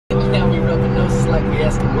like we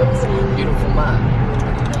asking what's in your beautiful mind.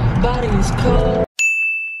 Body is cold.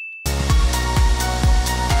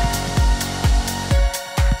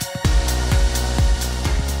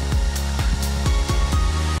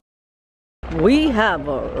 We have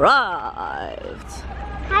arrived.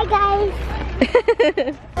 Hi guys.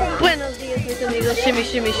 Buenos dias, mis amigos. Shimmy,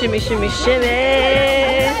 shimmy, shimmy, shimmy,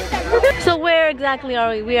 shimmy. So where exactly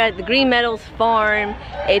are we? We are at the Green Meadows Farm.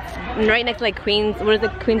 It's right next to like Queens, what is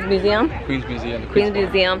it? Queens Museum? Queens Museum. Queens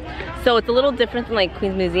Museum. So it's a little different than like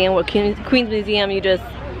Queens Museum, where Queens Museum you just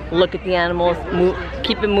look at the animals, move,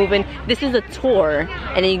 keep it moving. This is a tour,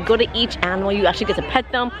 and then you go to each animal, you actually get to pet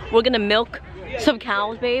them. We're gonna milk some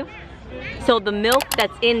cows, babe. So the milk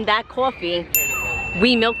that's in that coffee,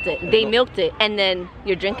 we milked it, they milked it, and then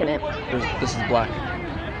you're drinking it. This is black.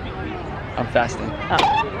 I'm fasting.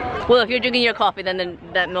 Oh. Well, if you're drinking your coffee, then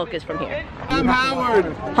that milk is from here. I'm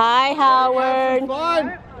Howard. Hi, Howard.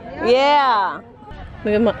 Fun. Yeah.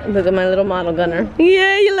 Look at my little model gunner.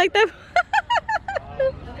 Yeah, you like that?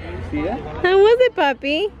 See that? How was it,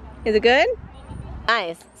 puppy? Is it good?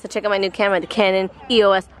 Nice. So check out my new camera, the Canon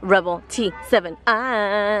EOS Rebel T7i.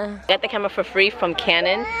 I got the camera for free from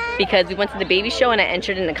Canon because we went to the baby show and I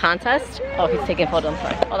entered in a contest. Oh, he's taking a photo, I'm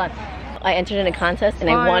sorry. Hold on. I entered in a contest and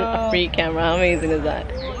I won a free camera. How amazing is that?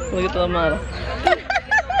 Look at the little model.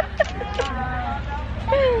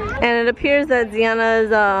 And it appears that Ziana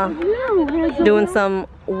is doing some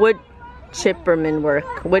woodsman work.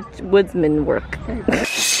 Who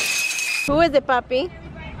is it, papi?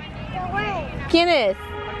 ¿Quién es?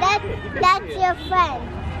 That's your friend.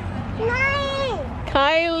 Nice.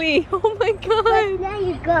 Kylie. Oh my god. That's not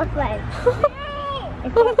your girlfriend.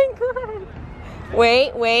 Oh my god.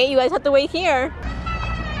 Wait, you guys have to wait here.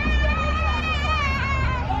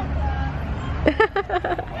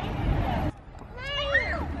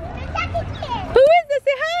 Who is this?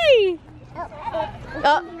 Say hi.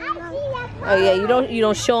 Oh yeah, you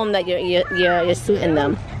don't show them that you're suiting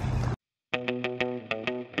them.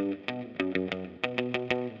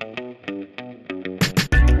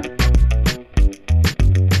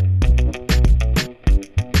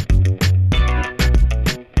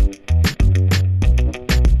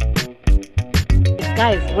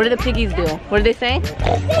 Guys, what do the piggies do? What do they say?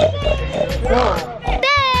 Whoa.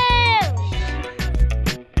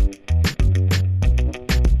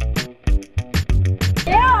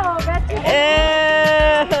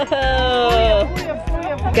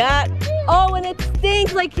 Oh, and it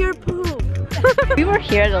stinks like your poop. We were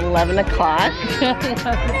here at 11 o'clock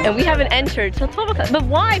and we haven't entered till 12 o'clock. But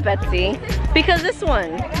why, Betsy? Because this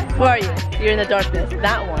one. Where are you? You're in the darkness.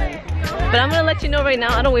 That one. But I'm gonna let you know right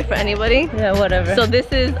now, I don't wait for anybody. Yeah, whatever. So this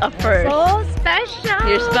is a first. So special.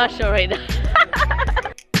 You're special right now.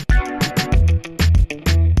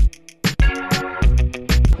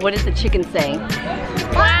 What does the chicken say?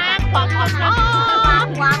 Quack, quack, quack,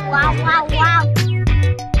 quack, quack, quack, quack, quack.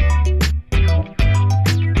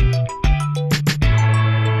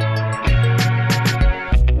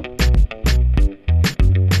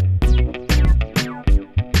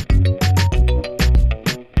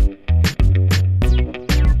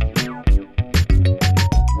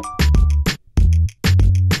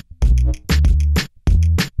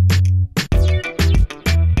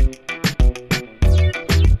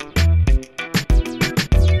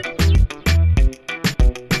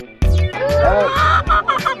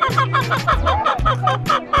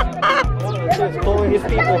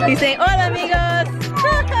 He's saying, hola amigos!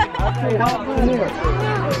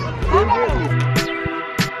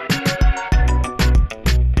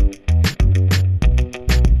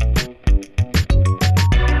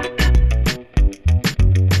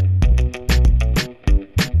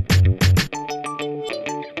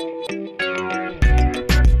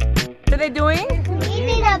 What are they doing?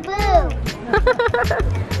 Eating a boob.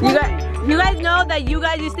 You guys know that you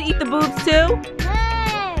guys used to eat the boobs too?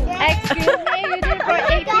 Excuse me, you did it for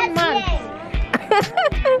 18 months.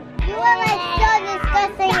 You were like so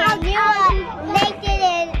disgusting and you were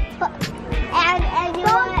naked and you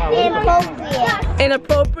were inappropriate.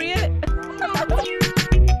 Inappropriate?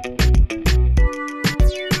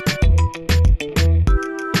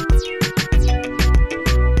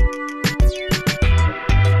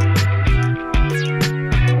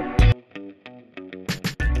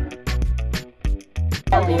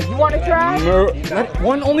 You want to try? No,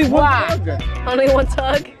 only one. Tug. Only one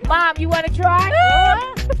tug? Mom, you want to try?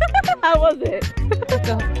 How was it?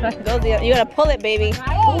 Go, Zia. You gotta pull it, baby.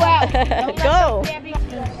 Go.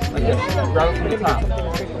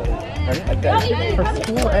 For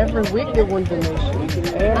school, every week they want donation.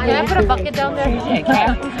 Can I put a bucket down there?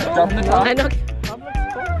 I know.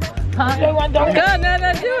 Huh? Go, no,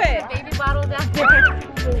 do it. Baby bottle down there.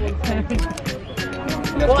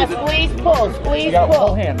 Well, squeeze, pull, squeeze,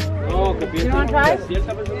 pull. hand. You want to try?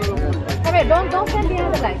 Come here, don't send the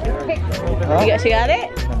other leg. Just pick. She got it?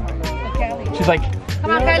 She's like,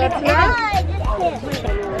 Come on, Kylie.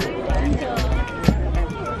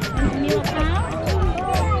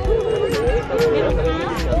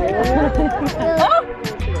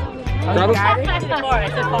 that'll, I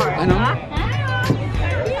said four. I know.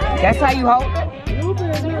 That's how you hold.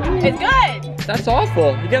 It's good. That's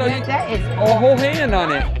awful. You got That is a whole hand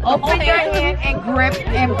on it. open your hand and grip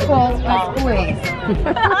and pull and squeeze.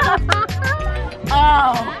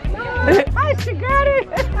 Oh. She got it.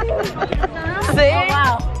 See? Oh,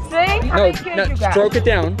 wow. See? How No, many kids no, you got? stroke it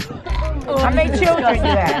down. How many children you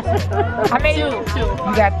have? How many? Two.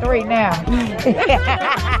 You got 3 now.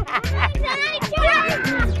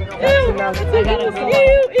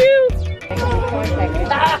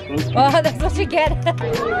 Oh, that's what you get. No,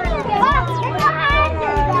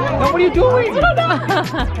 what are you doing?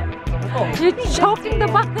 You're choking the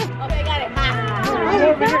button. Okay, got it.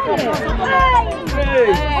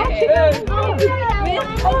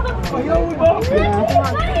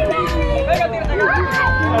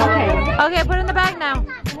 Okay, put it in the bag now.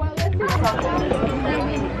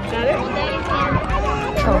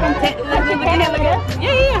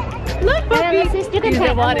 Yeah. Look, puppy.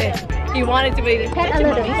 He wanted to be. Pet a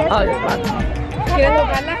little.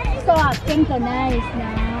 Soft, gentle, nice.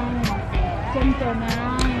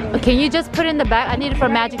 Can you just put it in the bag? I need it for a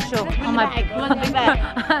magic show. Oh my!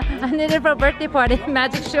 I need it for a birthday party.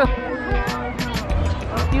 Magic show.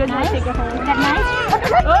 You guys take it home. Is that nice?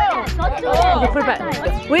 Okay, put it back.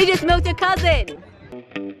 We just milked your cousin.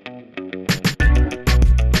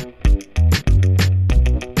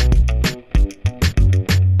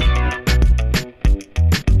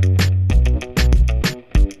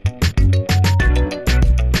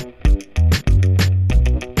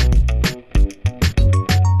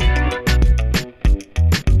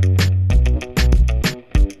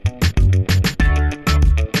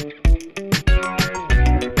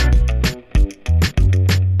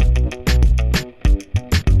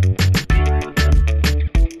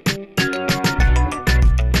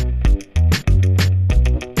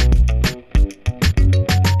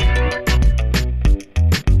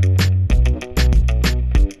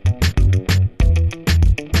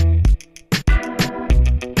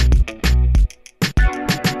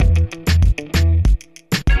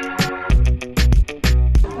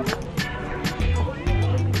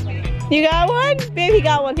 You got one? Babe, he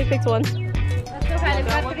got one. He picked one.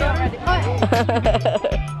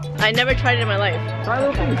 I never tried it in my life.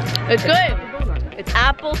 It's good. It's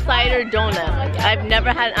apple cider donut. I've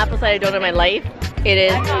never had an apple cider donut in my life. It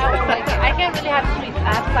is. I can't really have sweets.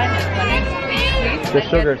 I have cider. The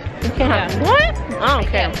sugars. You can't have what? I don't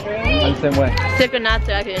care. I'm the same way. Sick or not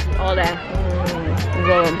sick, it's all that.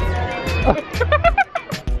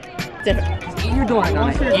 You're doing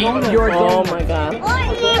it. You're Oh my god.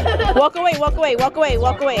 Walk away, walk away, walk away,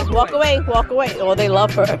 walk away, walk away, walk away. Oh, they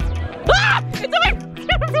love her. Ah! It's away!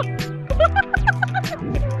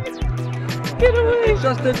 Get away! It's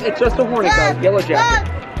just a hornet, guys. Yellow jacket.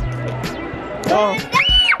 Oh.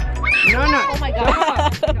 Nana. Oh my god.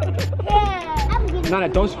 Nana,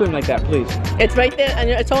 don't scream like that, please. It's right there on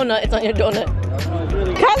your donut. It's on your donut.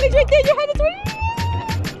 Kylie's right there. Your hand is right.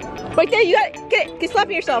 Right there. You got it. Get it. Keep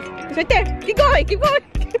slapping yourself. It's right there. Keep going. Keep going.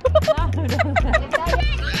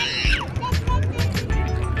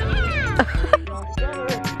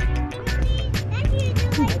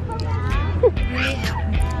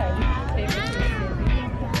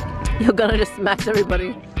 You're gonna just smash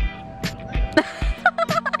everybody.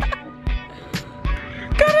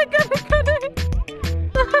 Got it.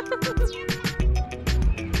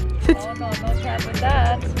 Oh no, no try with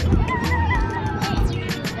that.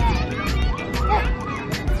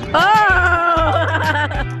 Oh!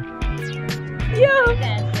 Yo!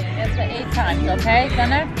 That's for 8 times, okay,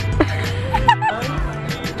 Gunnar?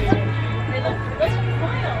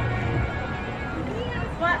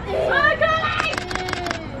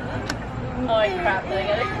 Oh crap, did I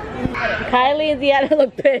get it? Kylie and Ziana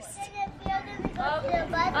look pissed.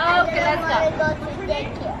 Okay, let's go.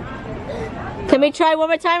 Can we try one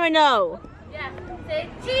more time or no? Yeah, say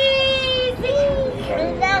cheese!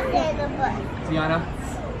 Ziana.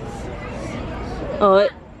 Oh,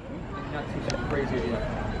 it. Not too crazy yet.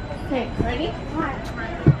 Okay, ready?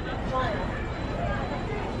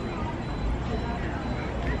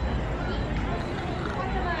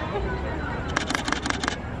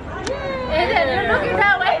 You're looking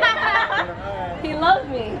that way. He loves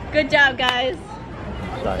me. Good job, guys.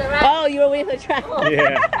 Oh, you were waiting for the track.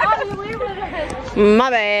 Yeah. Oh, you were with her. My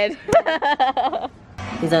bad.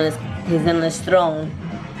 He's on his throne.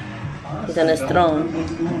 He's on his throne.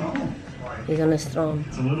 He's on his throne.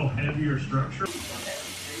 It's a little heavier structure.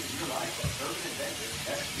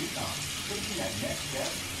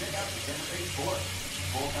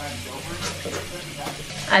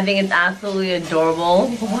 I think it's absolutely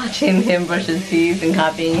adorable watching him brush his teeth and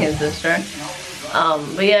copying his sister.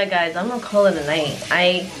 But yeah, guys, I'm gonna call it a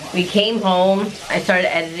night. We came home, I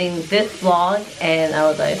started editing this vlog, and I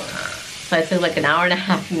was like, so I took like an hour and a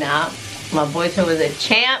half nap. My BOYTOY was a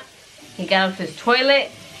champ. He got off his toilet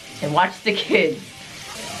and watched the kids.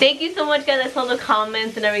 Thank you so much, guys. I saw the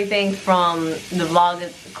comments and everything from the vlog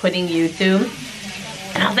quitting YouTube.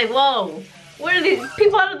 And I was like, whoa, where are these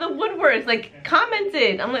people out of the woodworks? Like,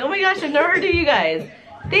 commented. I'm like, oh my gosh, I've never heard of you guys.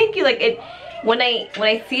 Thank you. Like, when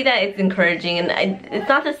I see that, it's encouraging. And it's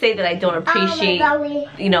not to say that I don't appreciate,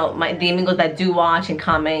 you know, the amigos that do watch and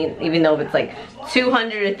comment, even though it's like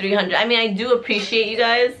 200 or 300. I mean, I do appreciate you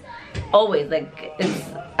guys. Always. Like,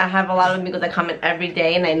 I have a lot of amigos that comment every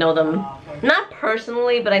day, and I know them, not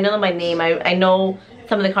personally, but I know them by name. I know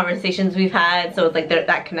some of the conversations we've had, so it's like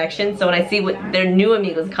that connection. So when I see what their new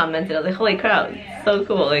amigos commented, I was like, holy crap, it's so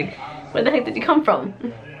cool. Like, where the heck did you come from?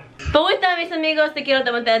 But with that, mis amigos, te quiero,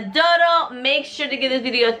 te adoro. Make sure to give this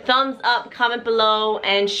video a thumbs up, comment below,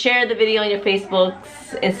 and share the video on your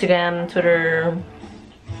Facebooks, Instagram, Twitter.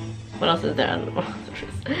 What else is there? I don't know.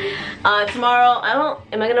 Tomorrow,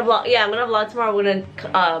 am I gonna vlog? Yeah, I'm gonna vlog tomorrow. We're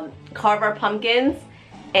gonna carve our pumpkins.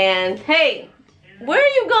 And hey, where are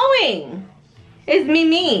you going? It's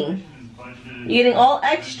Mimi. You're getting all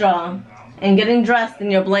extra and getting dressed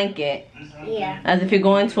in your blanket. Yeah. As if you're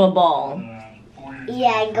going to a ball.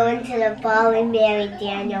 Yeah, I'm going to the ball and marry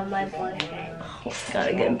Daniel, my boyfriend. Oh,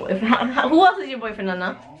 gotta get a boyfriend. Who else is your boyfriend,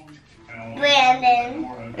 Nana? Brandon.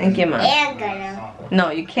 And Kim. And Gunnar.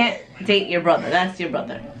 No, you can't date your brother. That's your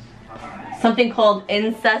brother. Something called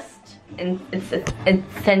incest. Incestuous.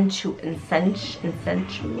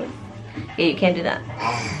 Yeah, you can't do that.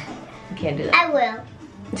 You can't do that. I will.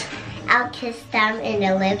 I'll kiss them in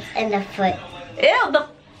the lips and the foot. Ew,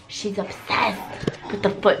 she's obsessed with the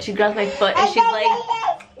foot. She grabs my foot and she's like,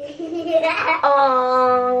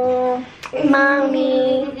 oh,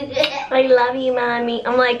 mommy, I love you, mommy.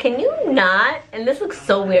 I'm like, can you not? And this looks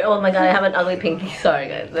so weird. Oh my god, I have an ugly pinky. Sorry,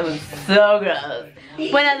 guys. That was so gross.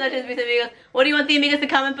 Buenas noches, mis amigos. What do you want the amigos to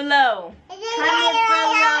comment below? Comment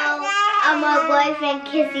below on my boyfriend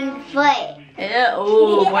kissing foot. Yeah,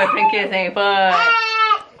 ooh, boyfriend kissing foot.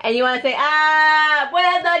 And you want to say,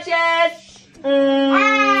 buenas noches.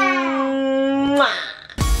 Mwah.